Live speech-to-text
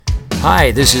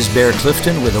Hi, this is Bear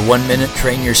Clifton with a 1-minute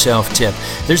Train Yourself tip.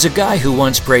 There's a guy who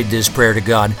once prayed this prayer to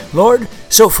God. Lord,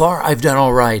 so far I've done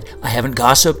all right. I haven't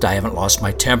gossiped, I haven't lost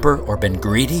my temper or been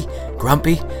greedy,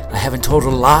 grumpy, I haven't told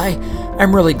a lie.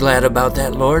 I'm really glad about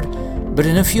that, Lord. But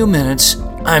in a few minutes,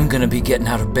 I'm going to be getting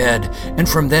out of bed, and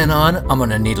from then on, I'm going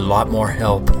to need a lot more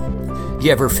help.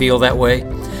 You ever feel that way?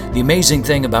 The amazing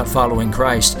thing about following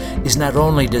Christ is not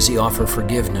only does He offer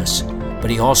forgiveness, but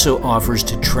He also offers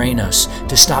to train us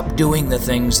to stop doing the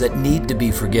things that need to be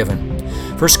forgiven.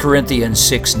 1 Corinthians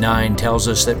 6:9 tells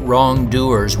us that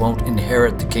wrongdoers won't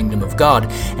inherit the kingdom of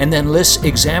God, and then lists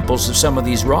examples of some of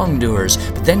these wrongdoers.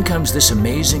 But then comes this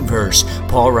amazing verse.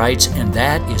 Paul writes, and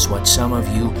that is what some of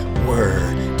you were.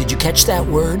 Did you catch that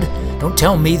word? Don't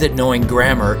tell me that knowing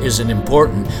grammar isn't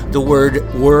important. The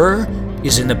word were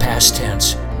is in the past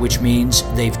tense, which means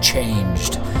they've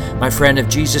changed. My friend, if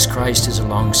Jesus Christ is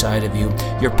alongside of you,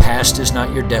 your past is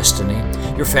not your destiny.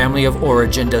 Your family of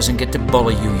origin doesn't get to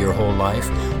bully you your whole life.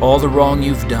 All the wrong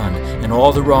you've done and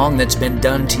all the wrong that's been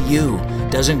done to you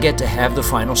doesn't get to have the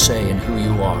final say in who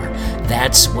you are.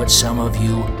 That's what some of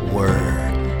you were.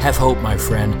 Have hope, my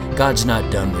friend. God's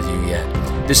not done with you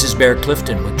yet. This is Bear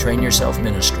Clifton with Train Yourself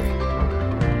Ministry.